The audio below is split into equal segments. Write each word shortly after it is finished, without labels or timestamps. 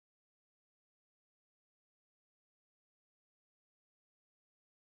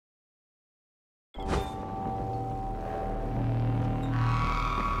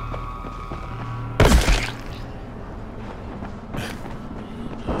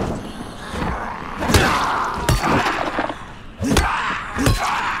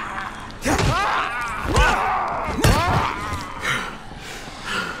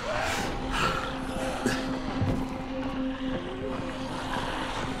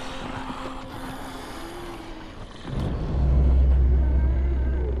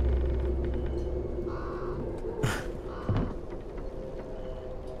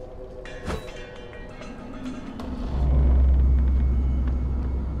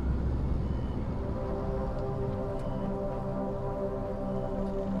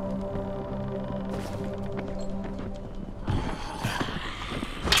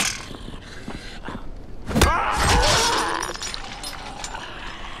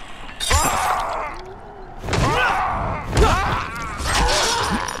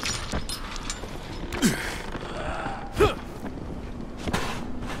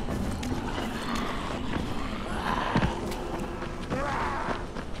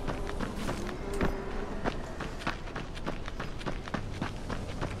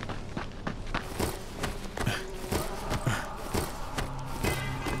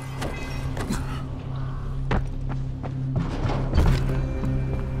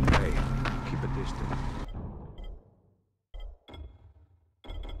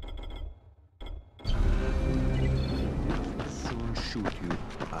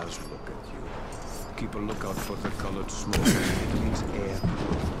a lookout for the colored smoke. It means air.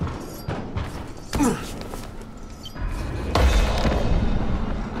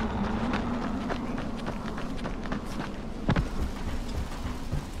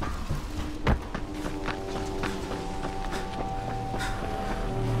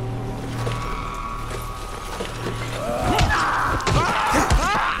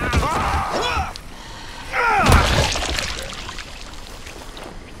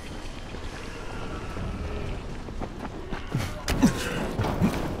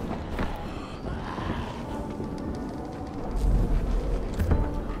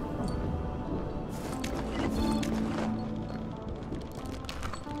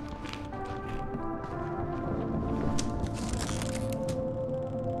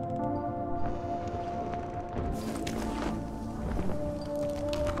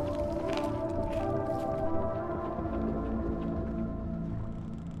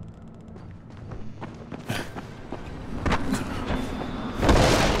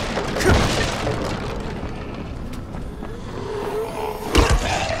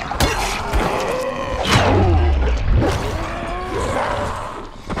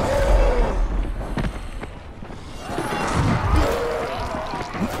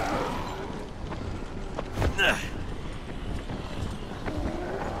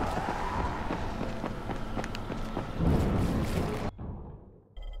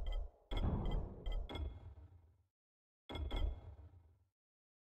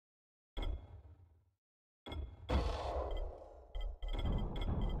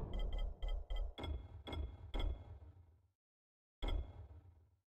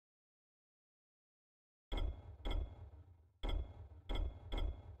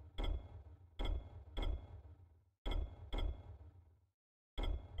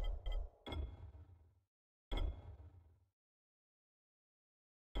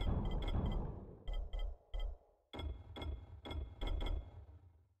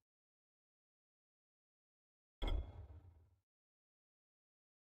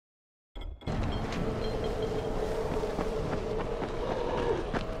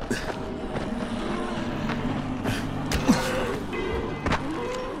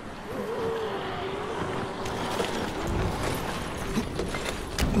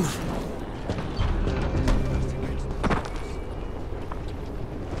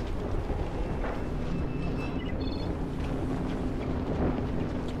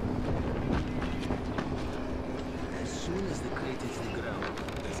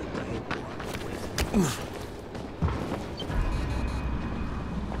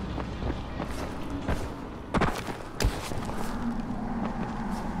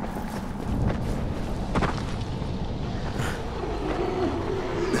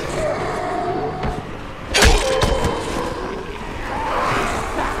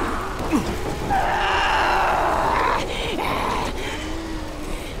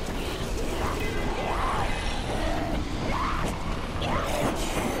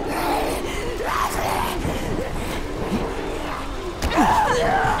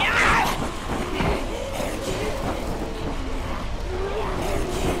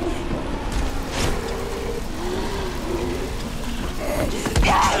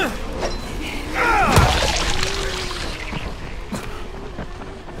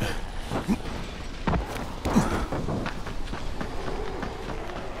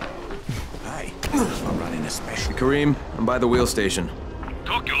 Karim, I'm by the wheel station.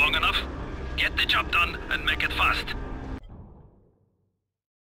 Took you long enough. Get the job done and make it fast.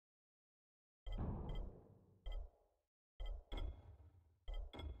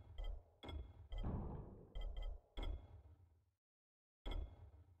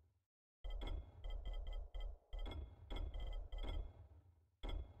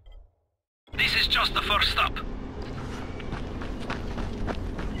 This is just the first stop.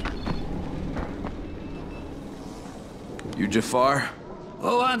 You Jafar?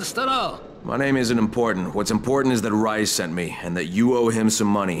 Who wants to know? My name isn't important. What's important is that Rais sent me, and that you owe him some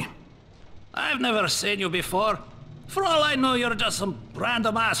money. I've never seen you before. For all I know, you're just some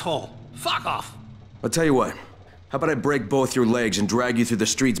random asshole. Fuck off. I'll tell you what. How about I break both your legs and drag you through the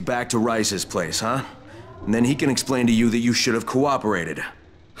streets back to Rais's place, huh? And then he can explain to you that you should have cooperated.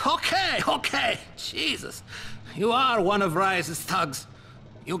 Okay. Jesus. You are one of Rais's thugs.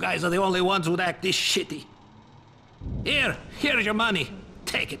 You guys are the only ones who'd act this shitty. Here's your money.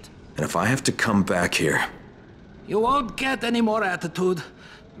 Take it. And if I have to come back here... You won't get any more attitude.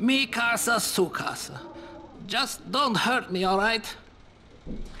 Mi casa, su casa. Just don't hurt me, all right?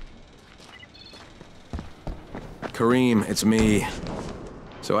 Karim, it's me.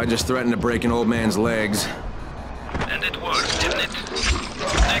 So I just threatened to break an old man's legs. And it worked, didn't it?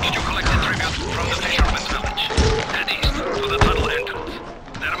 Next you collect the tribute from the fisherman.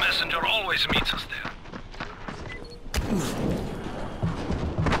 always meets us there.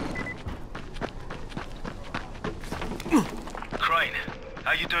 Crane,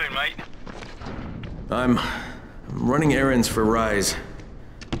 how you doing, mate? I'm running errands for Rise.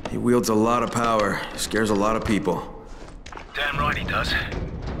 He wields a lot of power, scares a lot of people. Damn right he does.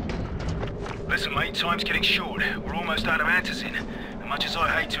 Listen, mate, time's getting short. We're almost out of antizin. And much as I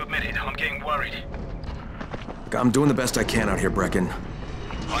hate to admit it, I'm getting worried. I'm doing the best I can out here, Brecken.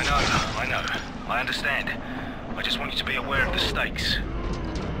 I know. I understand. I just want you to be aware of the stakes.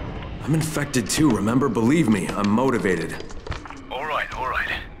 I'm infected too, remember? Believe me, I'm motivated. All right.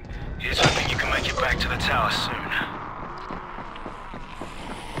 Here's hoping you can make it back to the tower soon.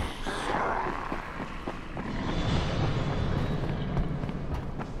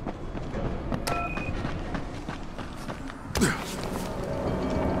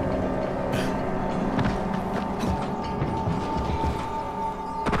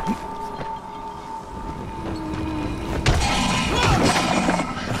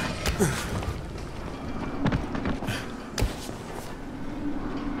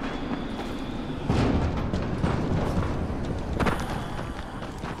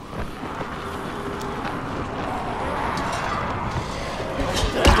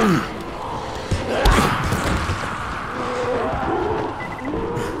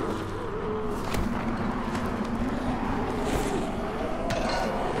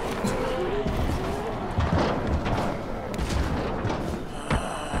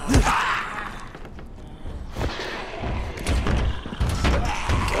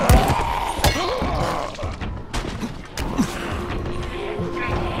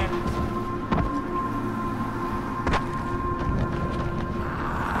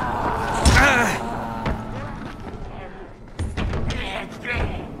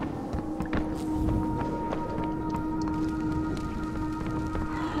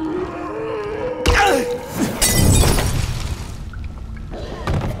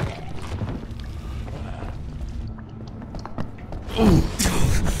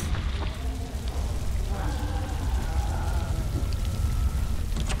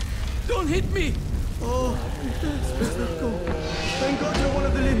 Don't hit me! Oh, thank God you're one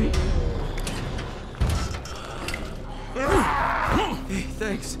of the living. Hey,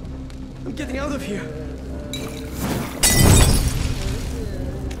 thanks. I'm getting out of here.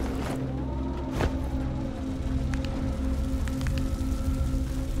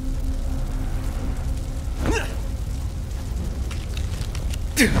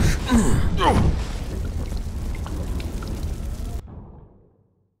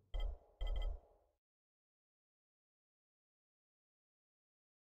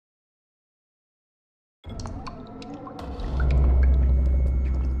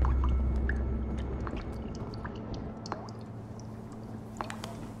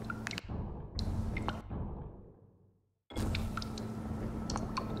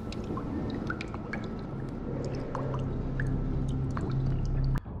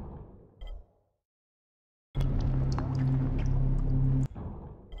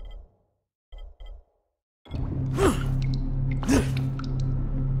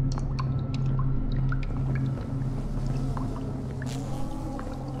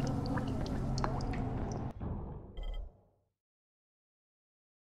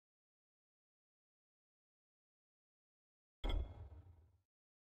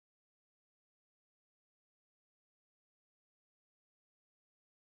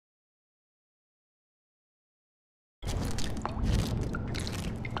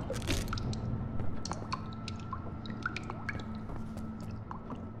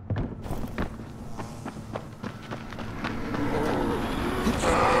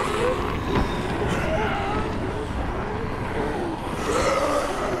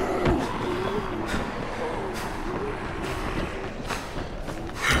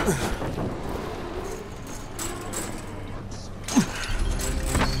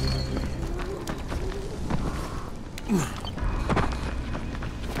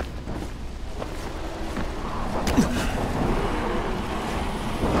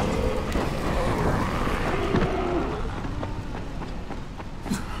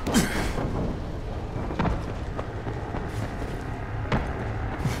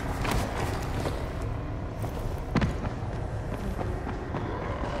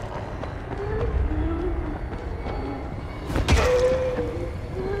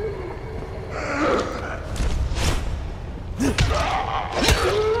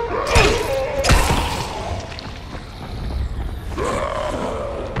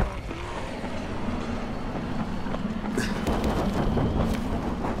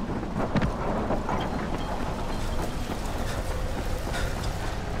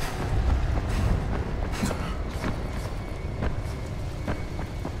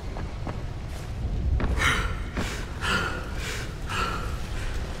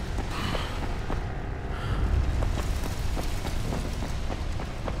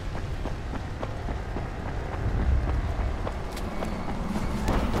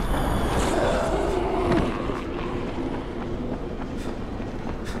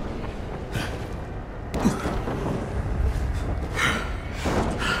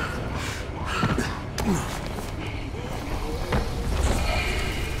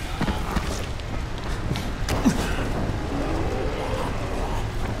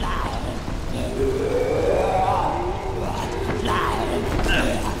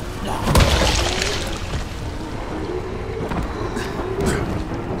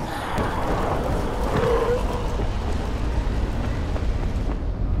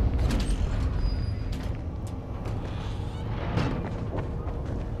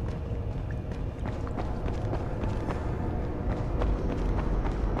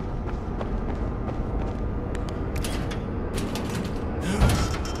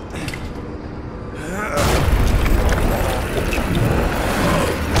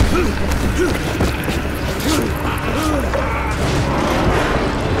 Hey,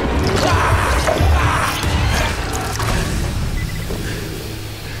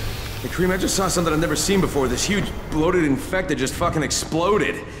 Kareem, I just saw something I've never seen before. This huge, bloated infected just fucking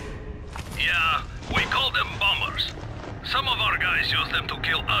exploded. Yeah, we call them bombers. Some of our guys use them to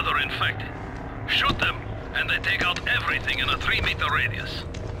kill other infected. Shoot them, and they take out everything in a 3-meter radius.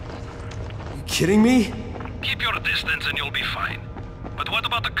 You kidding me? Keep your distance and you'll be fine. But what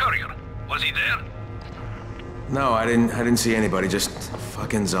about the courier? Was he there? No, I didn't see anybody, just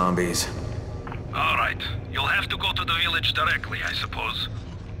fucking zombies. All right. You'll have to go to the village directly, I suppose.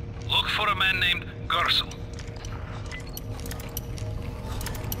 Look for a man named Gersel.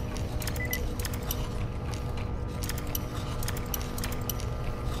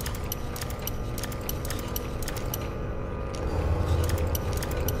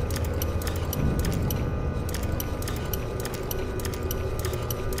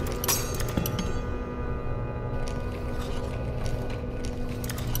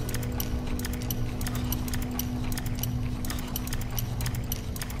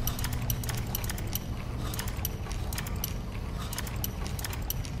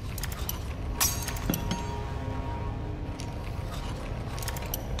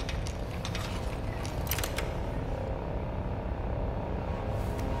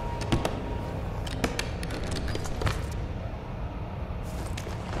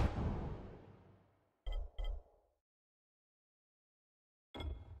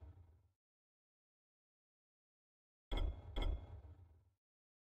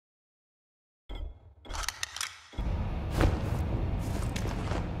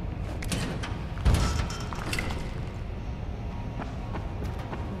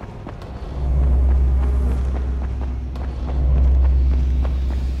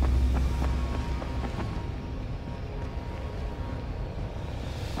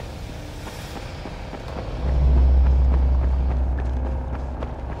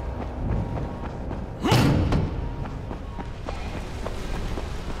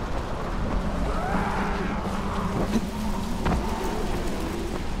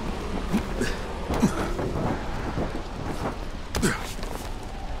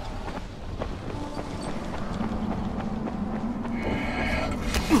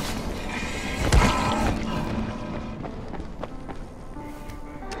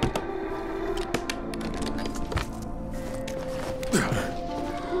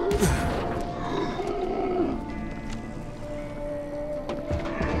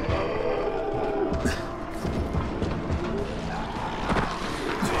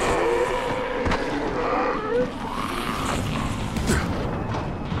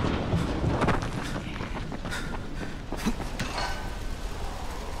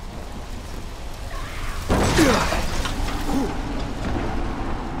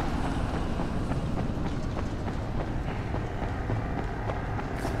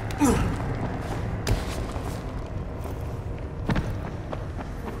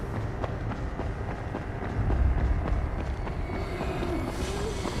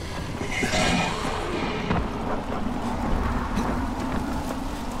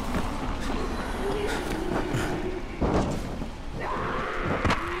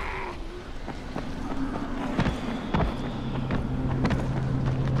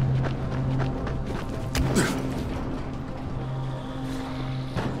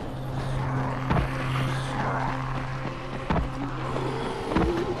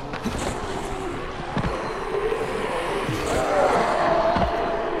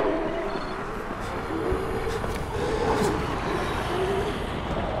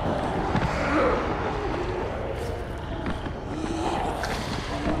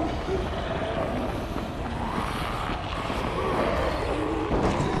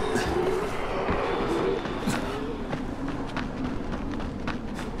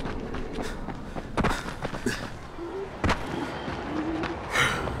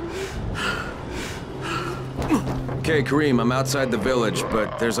 Okay, Kareem, I'm outside the village,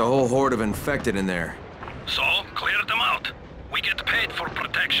 but there's a whole horde of infected in there. So, clear them out. We get paid for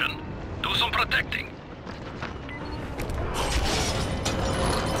protection. Do some protecting.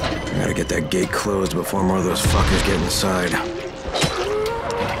 I gotta get that gate closed before more of those fuckers get inside.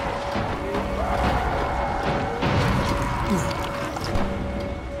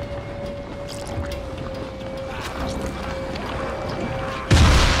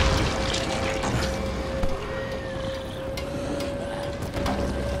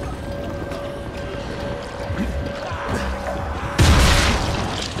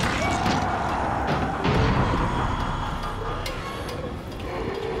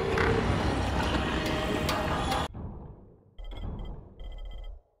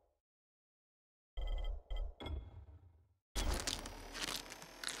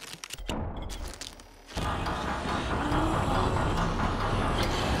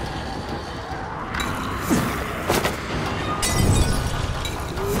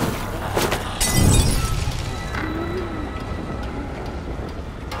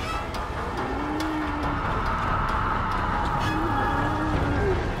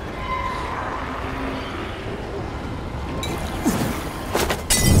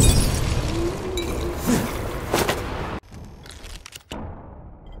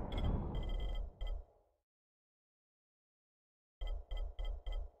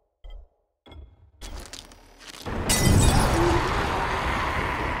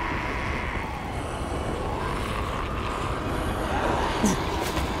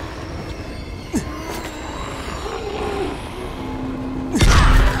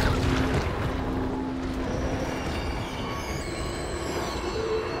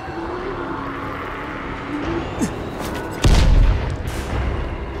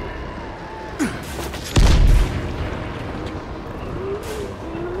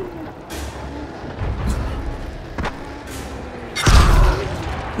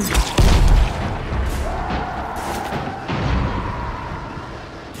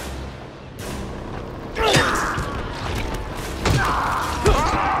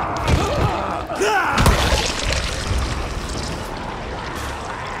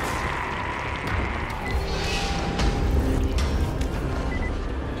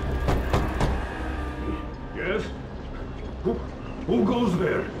 Who goes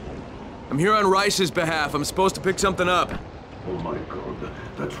there? I'm here on Rice's behalf. I'm supposed to pick something up. Oh my god,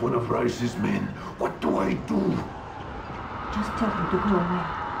 that's one of Rice's men. What do I do? Just tell him to go away.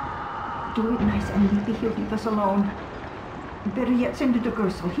 Do it nice and maybe he'll leave us alone. Better yet, send it to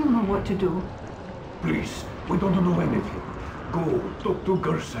Gersel. He'll know what to do. Please, we don't know anything. Go, talk to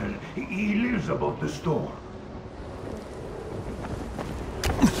Gersel. He lives above the store.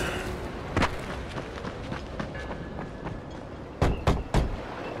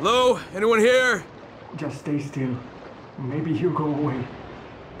 Hello? Anyone here? Just stay still. Maybe he'll go away.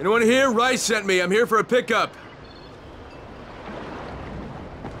 Anyone here? Rice sent me. I'm here for a pickup.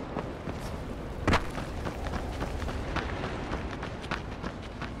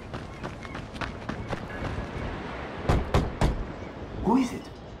 Who is it?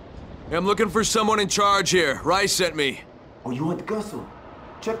 Hey, I'm looking for someone in charge here. Rice sent me. Oh, you want Gersel?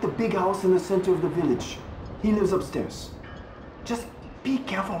 Check the big house in the center of the village. He lives upstairs. Just be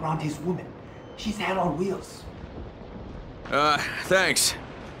careful around his woman. She's hell on wheels. Thanks.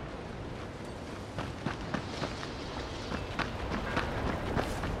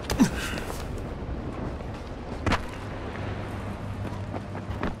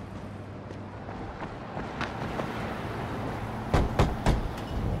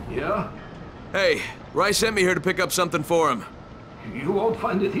 Yeah? Hey, Rice sent me here to pick up something for him. You won't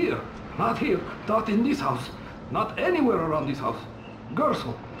find it here. Not here. Not in this house. Not anywhere around this house.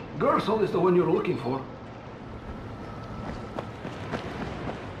 Gersel. Gersel is the one you're looking for.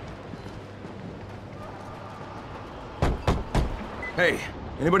 Hey,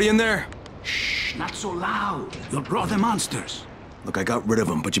 anybody in there? Shh, not so loud. You'll draw the monsters. Look, I got rid of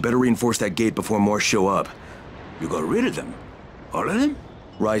them, but you better reinforce that gate before more show up. You got rid of them? All of them?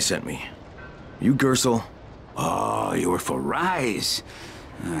 Rice sent me. You Gersel? Oh, you were for Rice.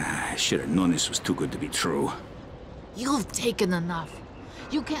 I should have known this was too good to be true. You've taken enough.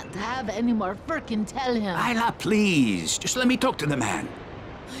 You can't have any more. Firkin, tell him. Isla, please. Just let me talk to the man.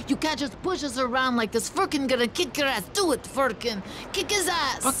 You can't just push us around like this. Firkin gonna kick your ass. Do it, Firkin. Kick his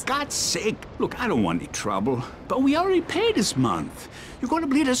ass. For God's sake. Look, I don't want any trouble. But we already paid this month. You're gonna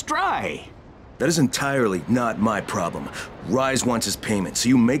bleed us dry. That is entirely not my problem. Rise wants his payment, so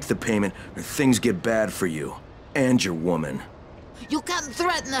you make the payment or things get bad for you. And your woman. You can't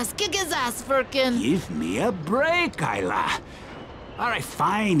threaten us. Kick his ass, Firkin. Give me a break, Isla. All right,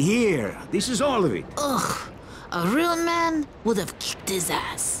 fine, here. This is all of it. Ugh. A real man would have kicked his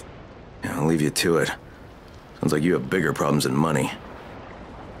ass. Yeah, I'll leave you to it. Sounds like you have bigger problems than money.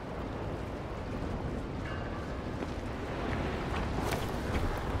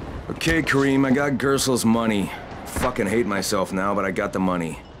 Okay, Kareem, I got Gersel's money. Fucking hate myself now, but I got the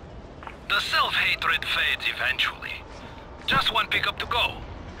money. The self-hatred fades eventually. Just one pickup to go.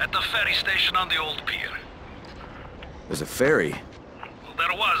 At the ferry station on the old pier. There's a ferry. Well,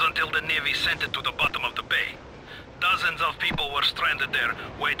 there was until the Navy sent it to the bottom of the bay. Dozens of people were stranded there,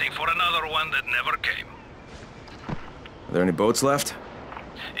 waiting for another one that never came. Are there any boats left?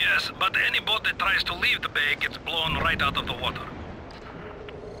 Yes, but any boat that tries to leave the bay gets blown right out of the water.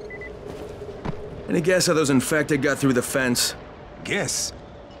 Any guess how those infected got through the fence? Guess?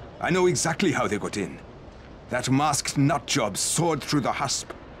 I know exactly how they got in. That masked nutjob soared through the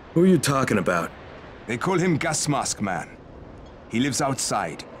husp. Who are you talking about? They call him Gas Mask Man. He lives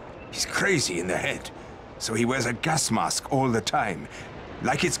outside. He's crazy in the head, so he wears a gas mask all the time,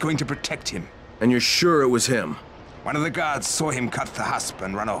 like it's going to protect him. And you're sure it was him? One of the guards saw him cut the husp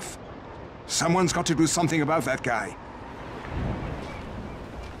and run off. Someone's got to do something about that guy.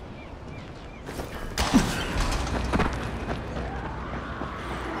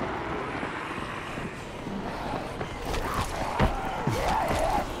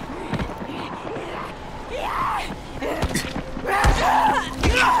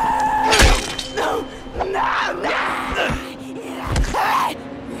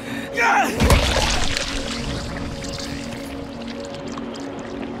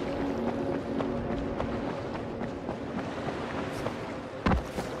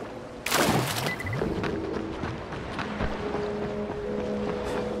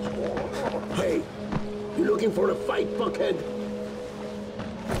 Hey, you looking for a fight, fuckhead?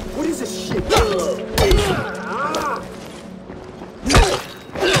 What is this shit?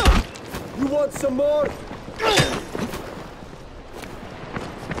 You want some more?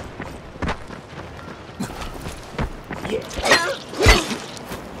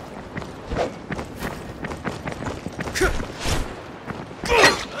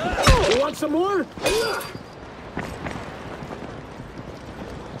 some more?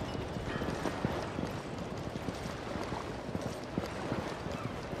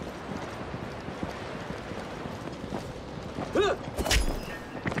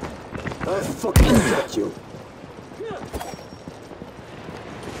 I fucking got you.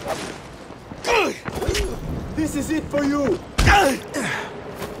 This is it for you!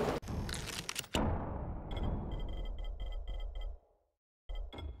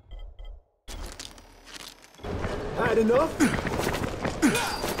 Had enough?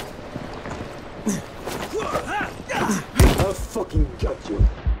 I fucking got you.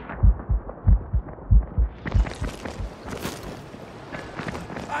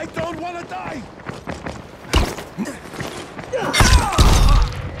 I don't want to die!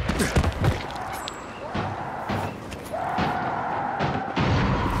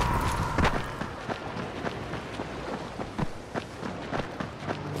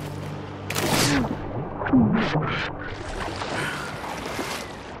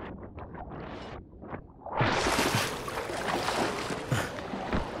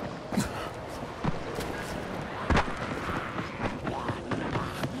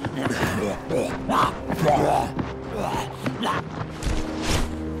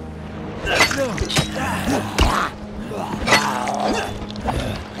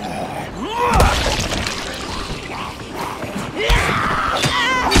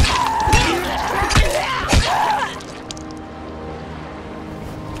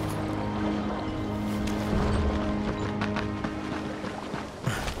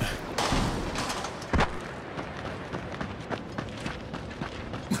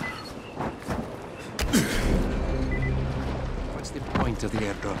 Of the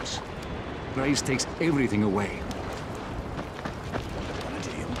airdrops. Rise takes everything away.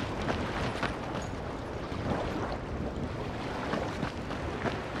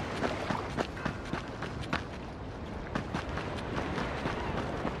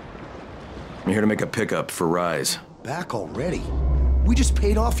 I'm here to make a pickup for Rise. Back already? We just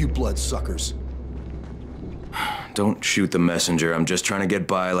paid off, you bloodsuckers. Don't shoot the messenger. I'm just trying to get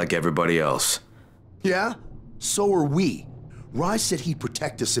by like everybody else. Yeah? So are we. Rise said he'd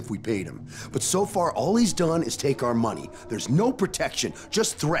protect us if we paid him. But so far, all he's done is take our money. There's no protection,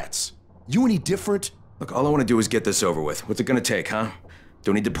 just threats. You any different? Look, all I want to do is get this over with. What's it gonna take, huh?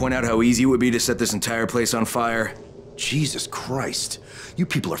 Don't need to point out how easy it would be to set this entire place on fire. Jesus Christ. You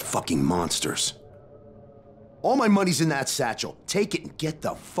people are fucking monsters. All my money's in that satchel. Take it and get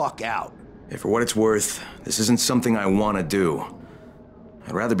the fuck out. Hey, for what it's worth, this isn't something I want to do.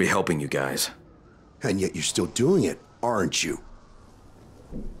 I'd rather be helping you guys. And yet you're still doing it, aren't you?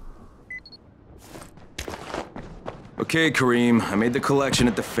 Okay, Kareem, I made the collection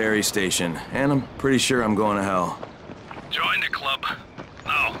at the ferry station, and I'm pretty sure I'm going to hell. Join the club.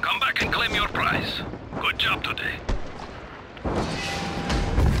 Now, come back and claim your prize. Good job today.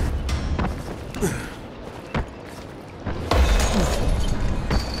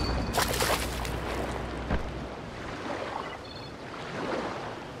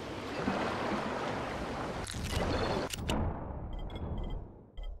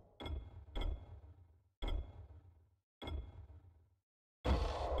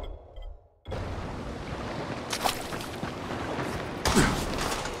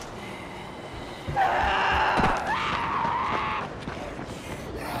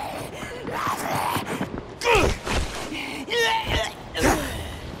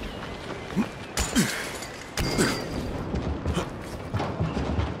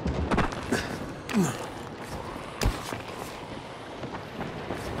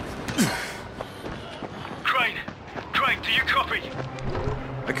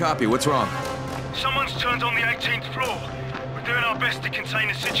 Copy, what's wrong? Someone's turned on the 18th floor. We're doing our best to contain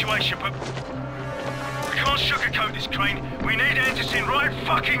the situation, but we can't sugarcoat this, Crane. We need Anderson right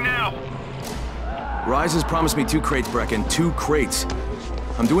fucking now. Rise has promised me 2 crates, Brecken. 2 crates.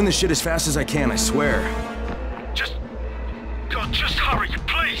 I'm doing this shit as fast as I can, I swear. God, just hurry,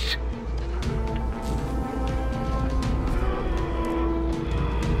 please.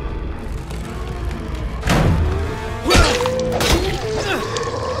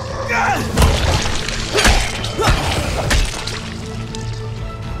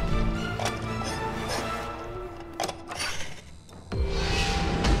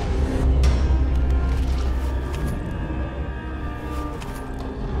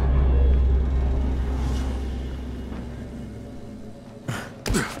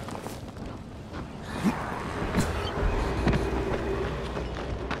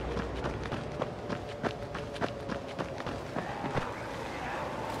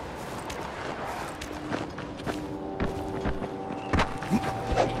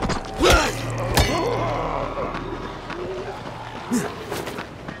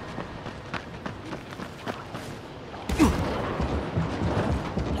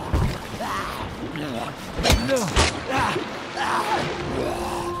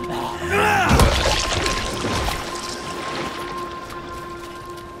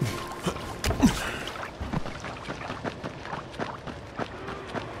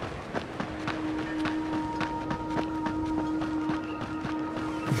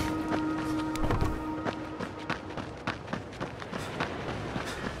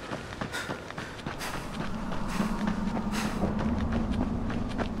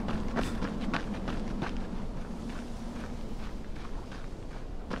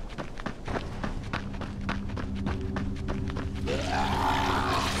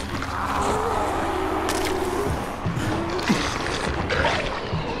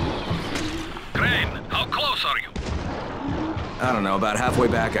 I don't know, about halfway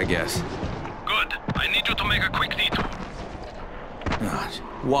back, I guess. Good. I need you to make a quick detour. God,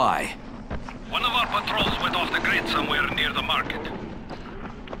 why? One of our patrols went off the grid somewhere near the market.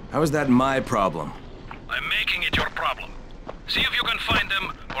 How is that my problem? I'm making it your problem. See if you can find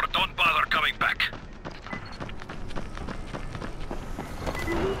them, or don't bother coming back.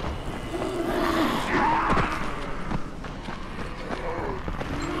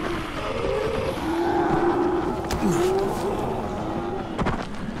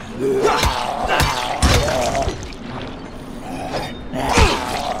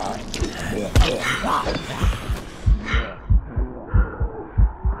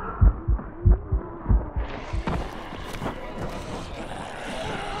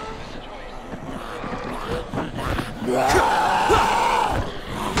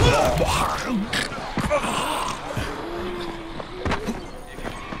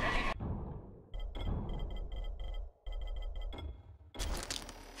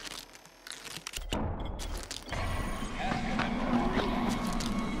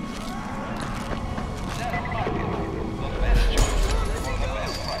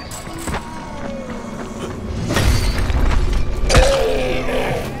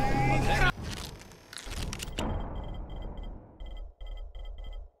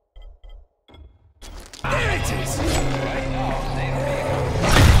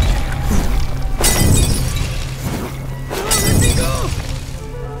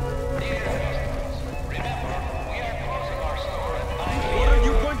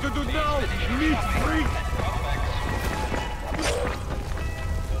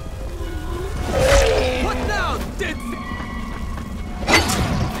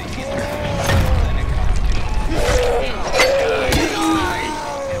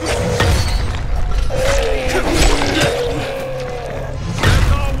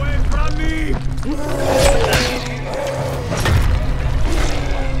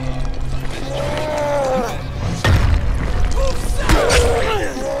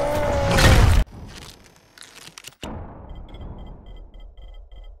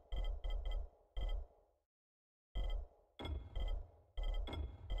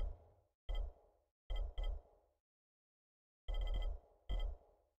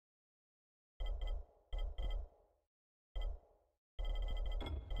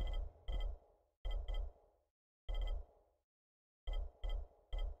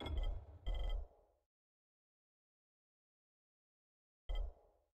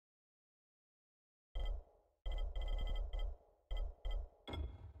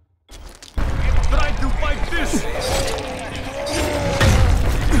 Trying to fight this!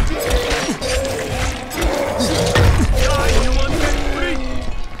 You want that free?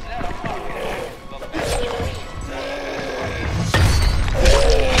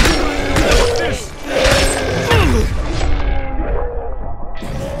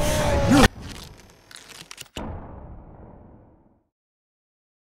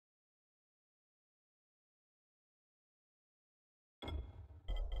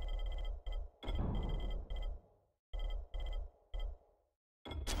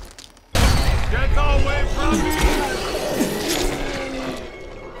 Get away from me!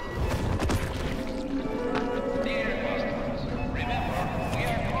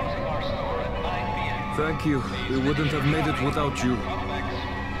 Thank you. We wouldn't have made it without you.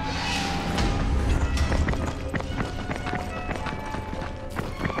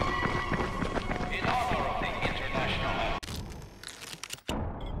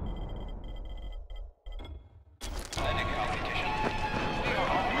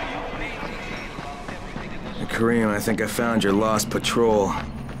 Karim, I think I found your lost patrol.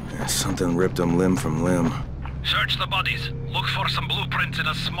 Something ripped them limb from limb. Search the bodies. Look for some blueprints in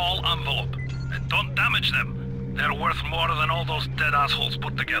a small envelope. And don't damage them. They're worth more than all those dead assholes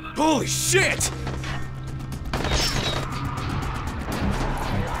put together. Holy shit!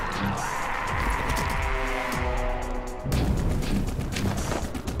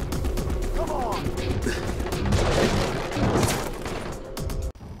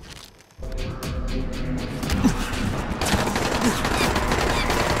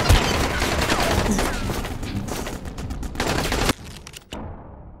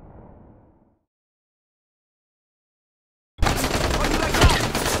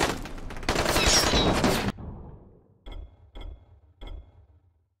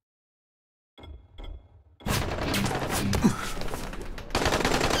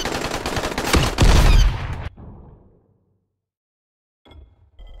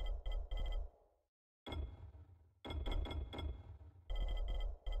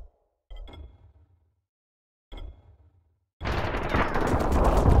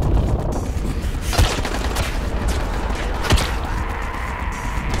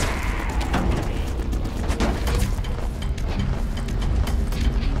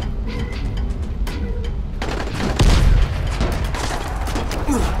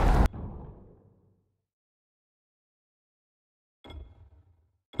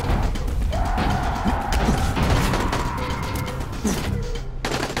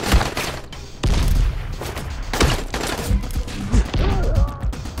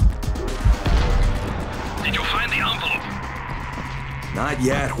 Not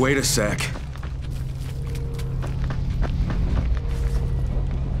yet. Wait a sec.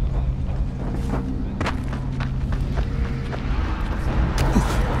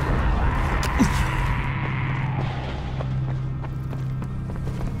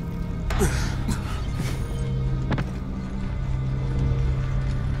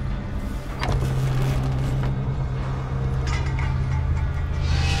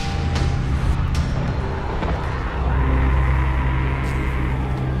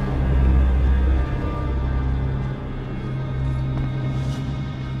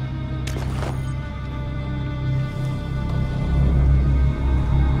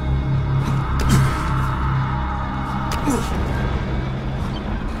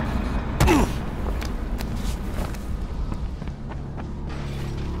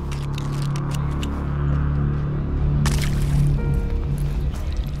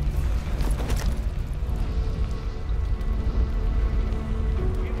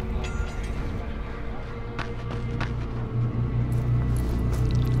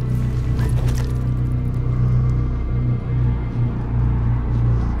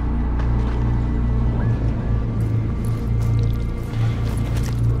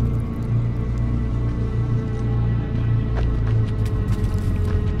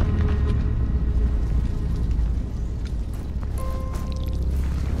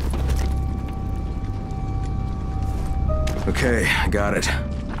 Okay, got it.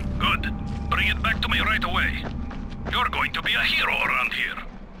 Good. Bring it back to me right away. You're going to be a hero around here.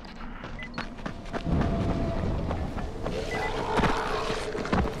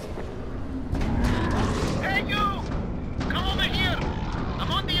 Hey, you! Come over here!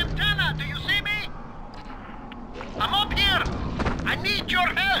 I'm on the antenna, do you see me? I'm up here! I need your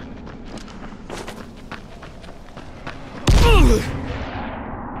help!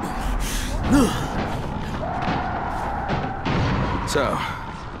 So,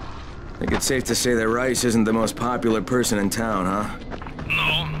 I think it's safe to say that Rice isn't the most popular person in town, huh?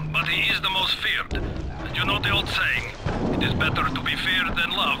 No, but he is the most feared. And you know the old saying, it is better to be feared than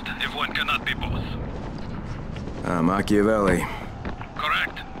loved if one cannot be both. Machiavelli.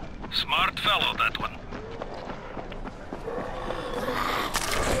 Correct. Smart fellow, that one.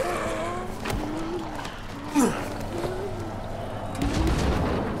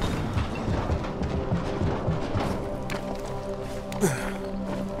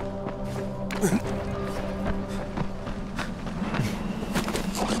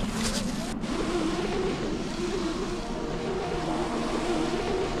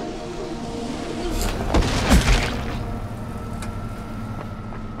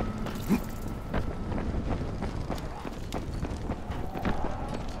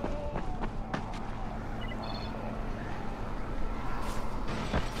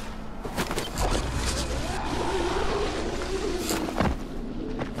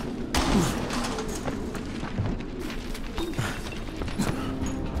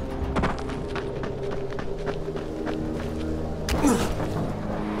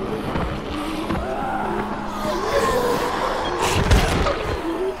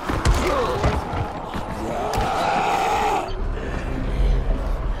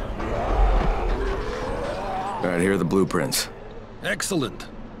 Here are the blueprints. Excellent.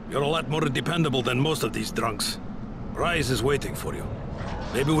 You're a lot more dependable than most of these drunks. Rise is waiting for you.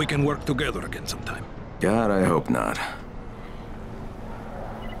 Maybe we can work together again sometime. God, I hope not.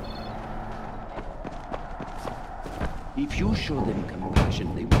 If you show them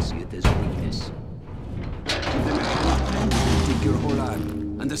compassion, they will see it as weakness. Give them a hand, and take your whole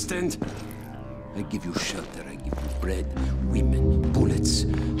arm. Understand? I give you shelter, I give you bread, women, bullets,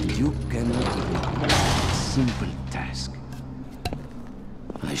 and you cannot do a simple task.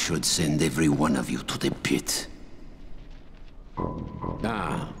 I should send every one of you to the pit.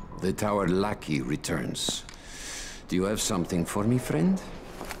 Ah, the tower lackey returns. Do you have something for me, friend?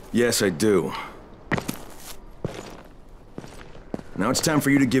 Yes, I do. Now it's time for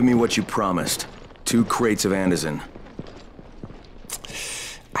you to give me what you promised. 2 crates of Anderson.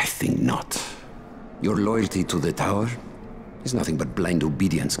 I think not. Your loyalty to the tower is nothing but blind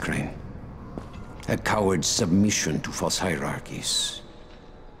obedience, Crane. A coward's submission to false hierarchies.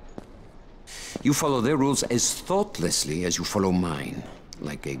 You follow their rules as thoughtlessly as you follow mine.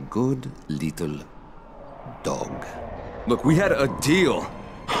 Like a good little dog. Look, we had a deal.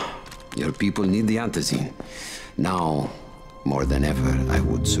 Your people need the antizin. Now, more than ever, I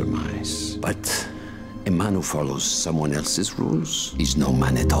would surmise. But a man who follows someone else's rules is no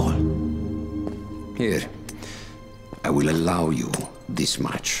man at all. Here, I will allow you this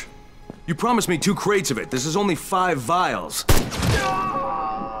much. You promised me 2 crates of it. This is only 5 vials.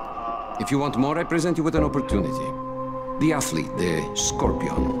 If you want more, I present you with an opportunity. The athlete, the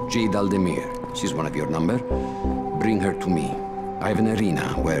Scorpion, Jade Aldemir. She's one of your number. Bring her to me. I have an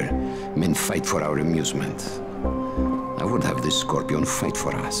arena where men fight for our amusement. I would have this Scorpion fight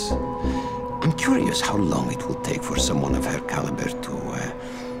for us. I'm curious how long it will take for someone of her caliber to,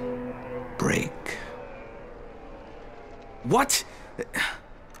 break. What?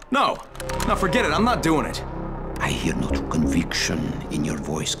 No. No, forget it. I'm not doing it. I hear no true conviction in your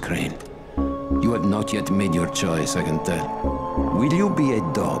voice, Crane. You have not yet made your choice, I can tell. Will you be a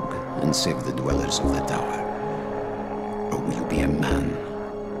dog and save the dwellers of the tower? Or will you be a man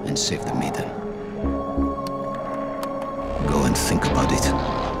and save the maiden? Go and think about it.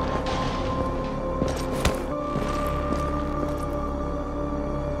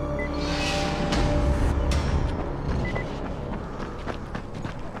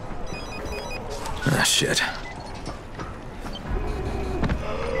 Ah, shit.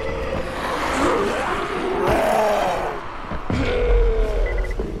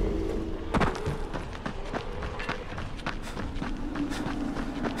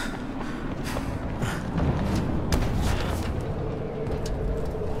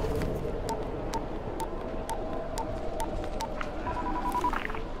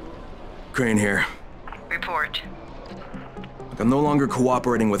 Crane here. Report. Look, I'm no longer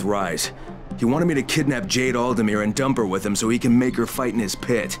cooperating with Rise. He wanted me to kidnap Jade Aldemir and dump her with him so he can make her fight in his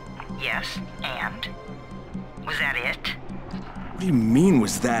pit. Yes, and? Was that it? What do you mean,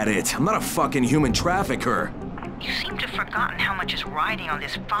 was that it? I'm not a fucking human trafficker. You seem to have forgotten how much is riding on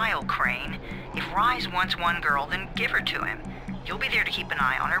this file, Crane. If Rise wants one girl, then give her to him. You'll be there to keep an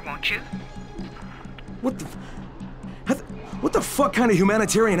eye on her, won't you? What the fuck kind of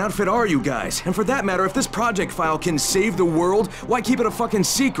humanitarian outfit are you guys? And for that matter, if this project file can save the world, why keep it a fucking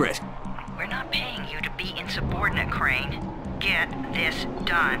secret? We're not paying you to be insubordinate, Crane. Get this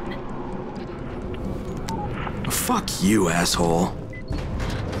done. Fuck you, asshole.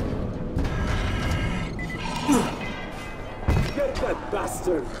 Get that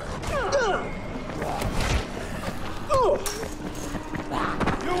bastard!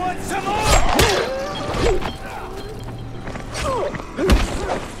 You want some more?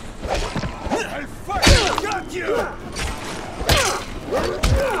 I fucking got you!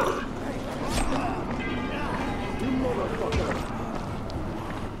 You motherfucker!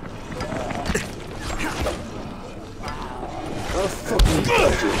 I'll fucking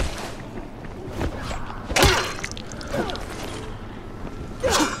get you!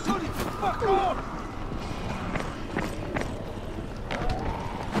 Fuck off!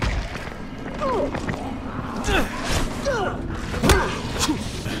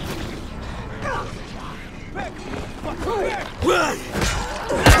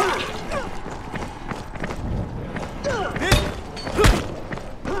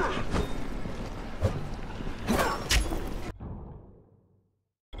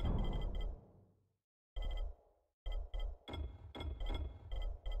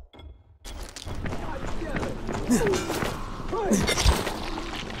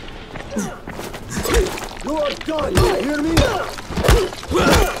 You are done! You hear me?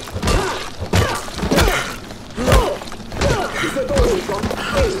 Is that all you got?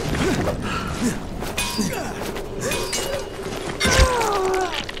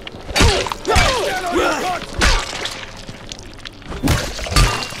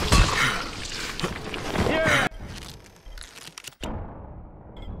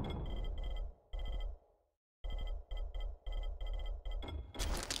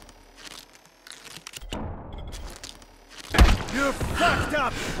 You're fucked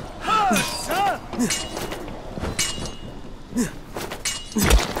up! Huh?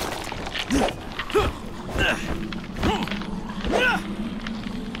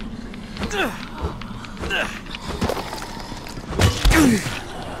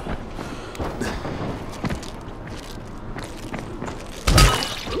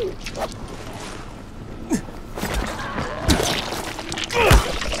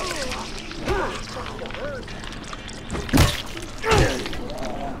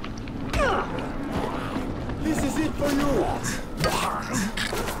 This is it for you!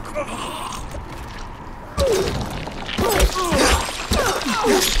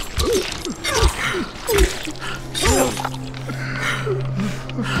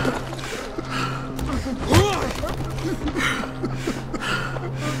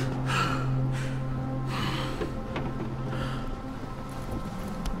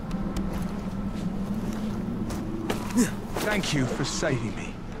 Thank you for saving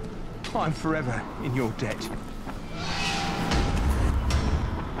me. I'm forever in your debt.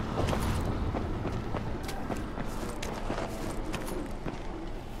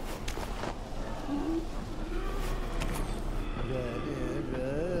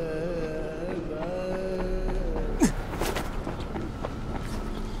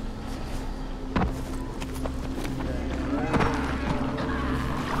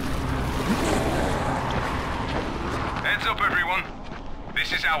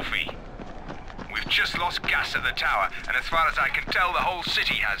 Alfie. We've just lost gas at the tower, and as far as I can tell, the whole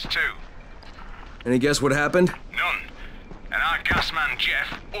city has too. Any guess what happened? None. And our gas man,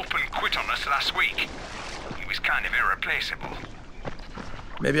 Jeff, up and quit on us last week. He was kind of irreplaceable.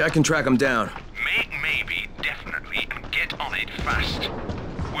 Maybe I can track him down. Maybe, definitely, and get on it fast.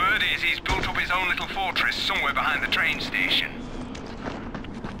 Word is he's built up his own little fortress somewhere behind the train station.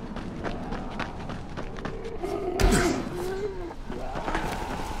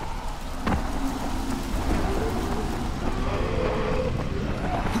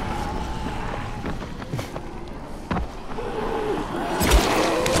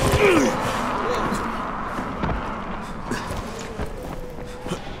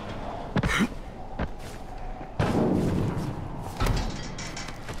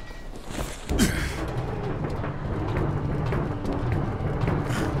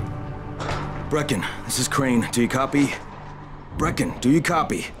 Brecken, this is Crane. Do you copy? Brecken, do you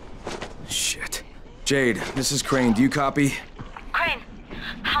copy? Shit. Jade, this is Crane. Do you copy? Crane,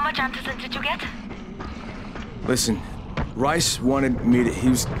 how much antizin did you get? Listen, Rice wanted me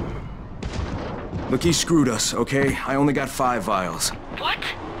to... Look, he screwed us, okay? I only got 5 vials. What?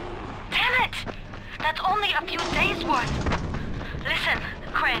 Damn it! That's only a few days' worth. Listen,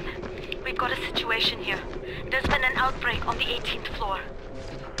 Crane, we've got a situation here. There's been an outbreak on the 18th floor.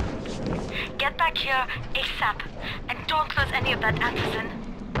 Get back here ASAP, and don't lose any of that antizin.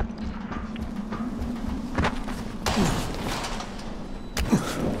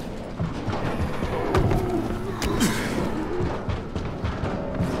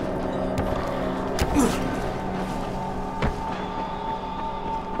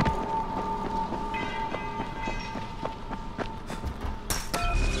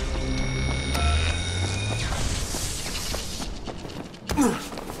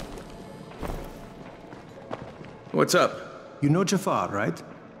 What's up? You know Jafar, right?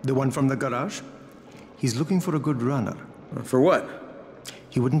 The one from the garage? He's looking for a good runner. For what?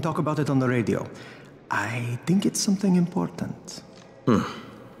 He wouldn't talk about it on the radio. I think it's something important.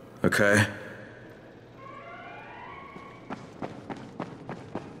 Okay.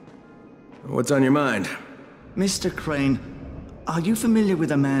 What's on your mind? Mr. Crane, are you familiar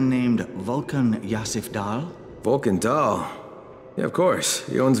with a man named Vulcan Yasif Dahl? Vulcan Dahl? Yeah, of course.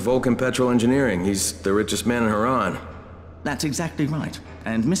 He owns Vulcan Petrol Engineering. He's the richest man in Haran. That's exactly right.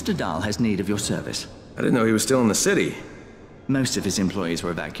 And Mr. Dahl has need of your service. I didn't know he was still in the city. Most of his employees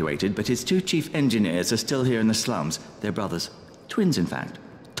were evacuated, but his 2 chief engineers are still here in the slums. They're brothers. Twins, in fact.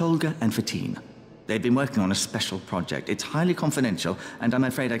 Tolga and Fatin. They've been working on a special project. It's highly confidential, and I'm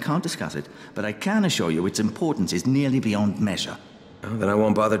afraid I can't discuss it, but I can assure you its importance is nearly beyond measure. Oh, then I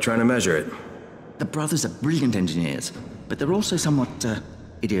won't bother trying to measure it. The brothers are brilliant engineers, but they're also somewhat,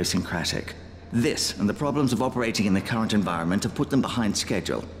 idiosyncratic. This, and the problems of operating in the current environment, have put them behind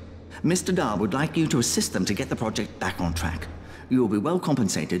schedule. Mr. Dahl would like you to assist them to get the project back on track. You will be well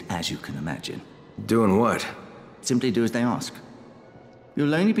compensated, as you can imagine. Doing what? Simply do as they ask.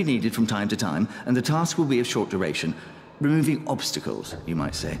 You'll only be needed from time to time, and the task will be of short duration. Removing obstacles, you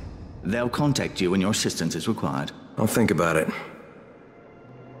might say. They'll contact you when your assistance is required. I'll think about it.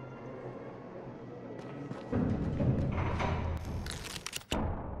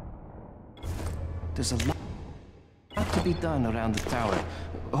 There's a lot to be done around the tower.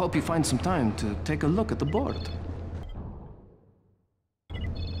 I hope you find some time to take a look at the board.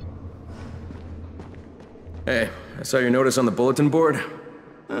 Hey, I saw your notice on the bulletin board.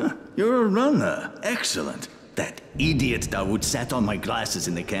 You're a runner. Excellent. That idiot Dawood sat on my glasses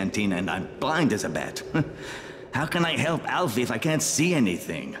in the canteen, and I'm blind as a bat. How can I help Alfie if I can't see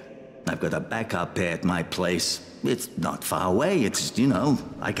anything? I've got a backup pair at my place. It's not far away. It's,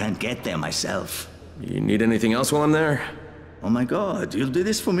 I can't get there myself. You need anything else while I'm there? Oh my God, you'll do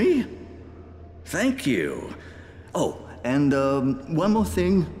this for me? Thank you. Oh, and one more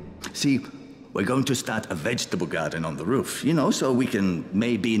thing. See, we're going to start a vegetable garden on the roof, so we can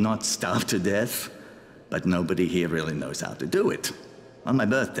maybe not starve to death. But nobody here really knows how to do it. On my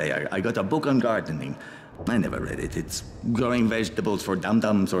birthday, I got a book on gardening. I never read it. It's growing vegetables for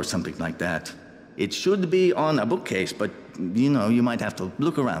dum-dums or something like that. It should be on a bookcase, but, you might have to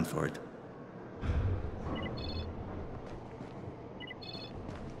look around for it.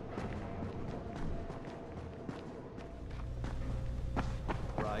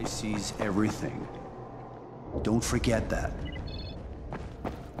 Rice sees everything. Don't forget that.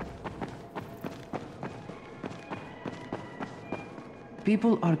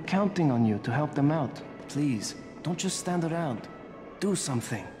 People are counting on you to help them out. Please, don't just stand around. Do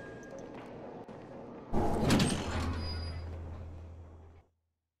something.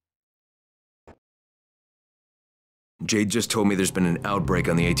 Jade just told me there's been an outbreak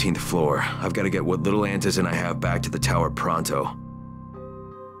on the 18th floor. I've got to get what little antizin I have back to the tower pronto.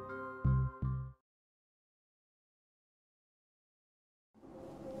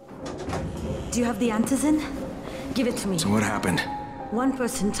 Do you have the antizin? Give it to me. So what happened? One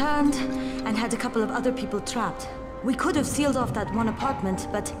person turned and had a couple of other people trapped. We could have sealed off that one apartment,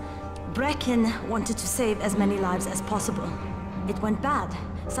 but Brecken wanted to save as many lives as possible. It went bad.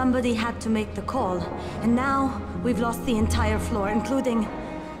 Somebody had to make the call, and now we've lost the entire floor, including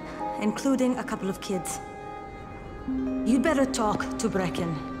a couple of kids. You'd better talk to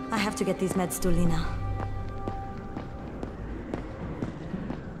Brecken. I have to get these meds to Lena.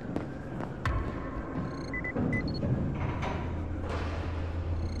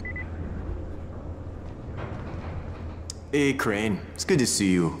 Hey, Crane. It's good to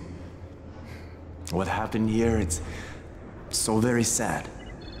see you. What happened here, it's so very sad.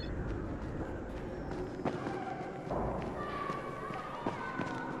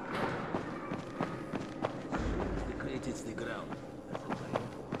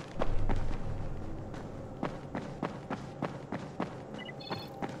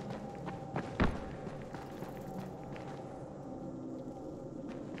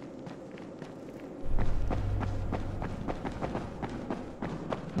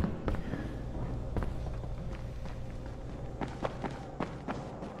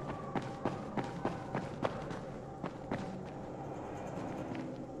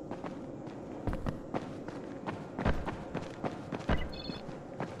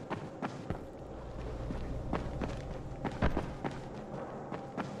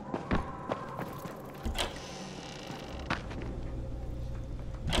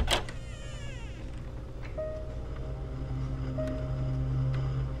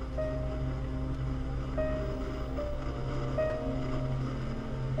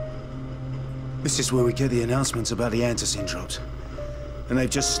 This is where we get the announcements about the antizin drops. And they've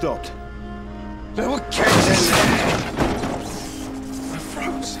just stopped. Little kids in there! I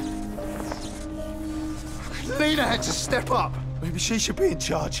froze. Lena had to step up. Maybe she should be in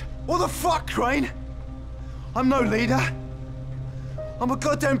charge. What the fuck, Crane? I'm no leader. I'm a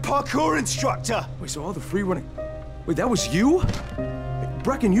goddamn parkour instructor. Wait, so all the free running... Wait, that was you?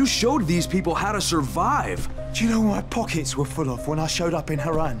 Brecken, you showed these people how to survive. Do you know what my pockets were full of when I showed up in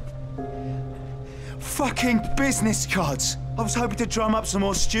Haran? Fucking business cards. I was hoping to drum up some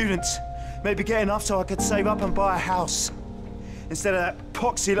more students. Maybe get enough so I could save up and buy a house. Instead of that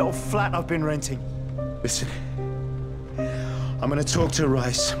poxy little flat I've been renting. Listen, I'm gonna talk to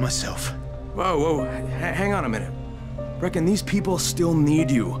Rice myself. Whoa, hang on a minute. Brecken, these people still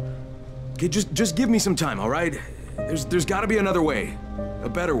need you. Okay, just give me some time, all right? There's gotta be another way. A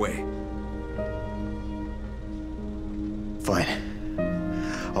better way. Fine.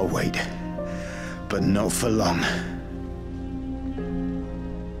 I'll wait. But not for long.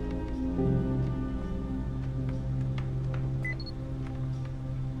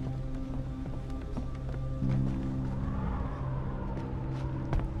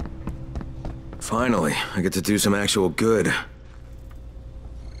 Finally, I get to do some actual good.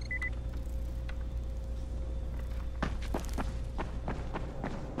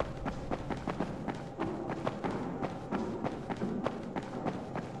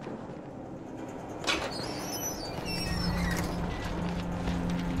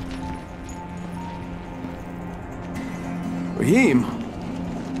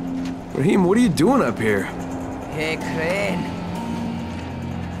 Rahim, what are you doing up here? Hey, Crane.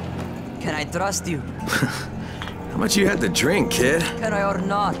 Can I trust you? How much you had to drink, kid? Can I or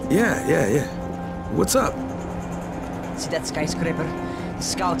not? Yeah. What's up? See that skyscraper? The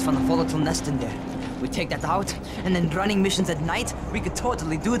scouts found a volatile nest in there. We take that out, and then running missions at night, we could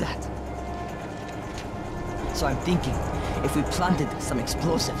totally do that. So I'm thinking, if we planted some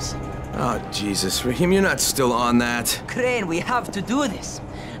explosives. Oh, Jesus. Rahim, you're not still on that. Crane, we have to do this.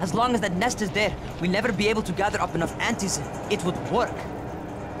 As long as that nest is there, we'll never be able to gather up enough antizin. It would work.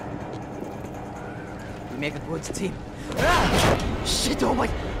 We make a good team. Ah! Shit, oh my...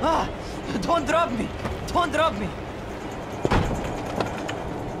 Ah! Don't drop me! Don't drop me!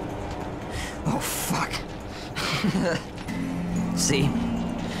 Oh, fuck. See?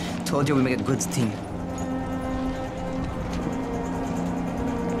 Told you we make a good team.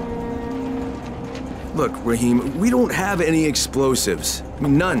 Look, Rahim, we don't have any explosives. I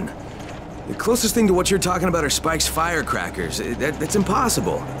mean, none. The closest thing to what you're talking about are Spike's firecrackers. That's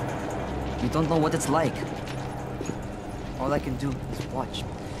impossible. You don't know what it's like. All I can do is watch.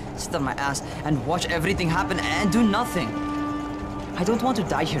 Sit on my ass and watch everything happen and do nothing. I don't want to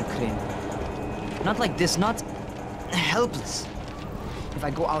die here, Crane. Not like this, not helpless. If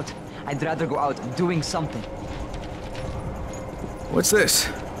I go out, I'd rather go out doing something. What's this?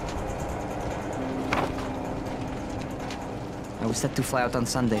 I was set to fly out on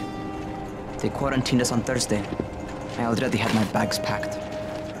Sunday. They quarantined us on Thursday. I already had my bags packed.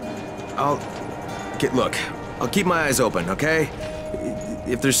 Look, I'll keep my eyes open, okay?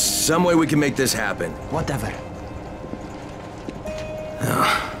 If there's some way we can make this happen. Whatever.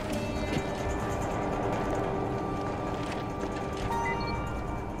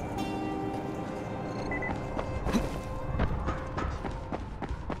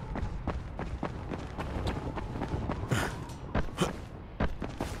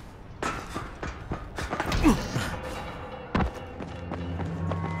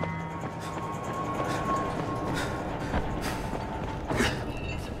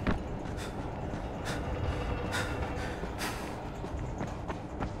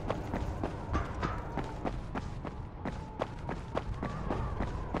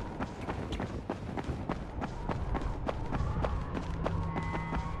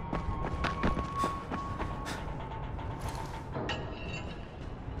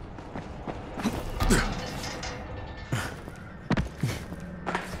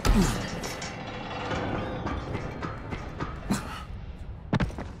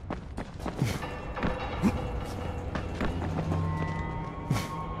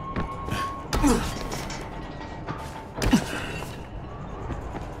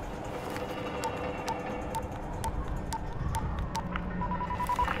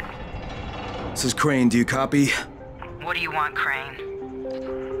 This is Crane, do you copy? What do you want, Crane?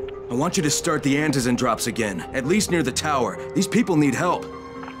 I want you to start the Antizin drops again, at least near the tower. These people need help.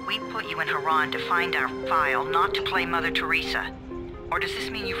 We put you in Haran to find our file, not to play Mother Teresa. Or does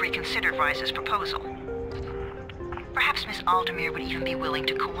this mean you've reconsidered Rise's proposal? Perhaps Miss Aldemir would even be willing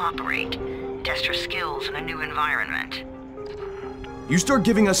to cooperate, test her skills in a new environment. You start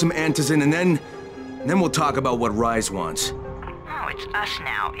giving us some Antizin and then we'll talk about what Rise wants. Oh, it's us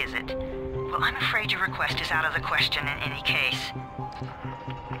now, is it? Well, I'm afraid your request is out of the question in any case.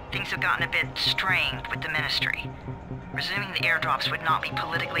 Things have gotten a bit strained with the Ministry. Resuming the airdrops would not be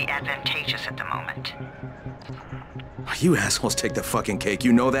politically advantageous at the moment. You assholes take the fucking cake,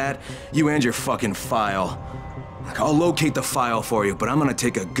 you know that? You and your fucking file. Like, I'll locate the file for you, but I'm gonna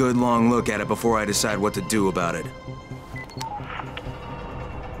take a good long look at it before I decide what to do about it.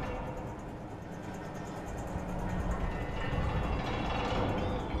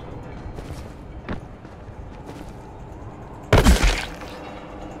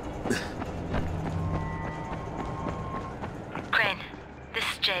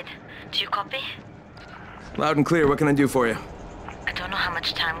 Loud and clear, what can I do for you? I don't know how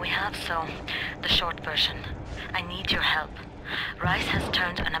much time we have, so the short version. I need your help. Rise has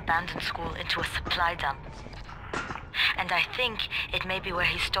turned an abandoned school into a supply dump. And I think it may be where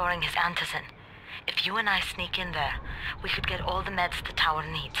he's storing his Antizin. If you and I sneak in there, we could get all the meds the tower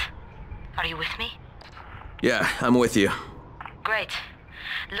needs. Are you with me? Yeah, I'm with you. Great.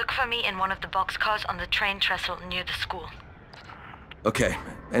 Look for me in one of the boxcars on the train trestle near the school. Okay,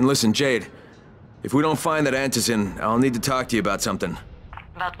 and listen, Jade. If we don't find that Antizin, I'll need to talk to you about something.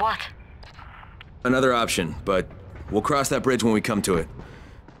 About what? Another option, but we'll cross that bridge when we come to it.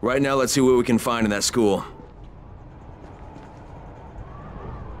 Right now, let's see what we can find in that school.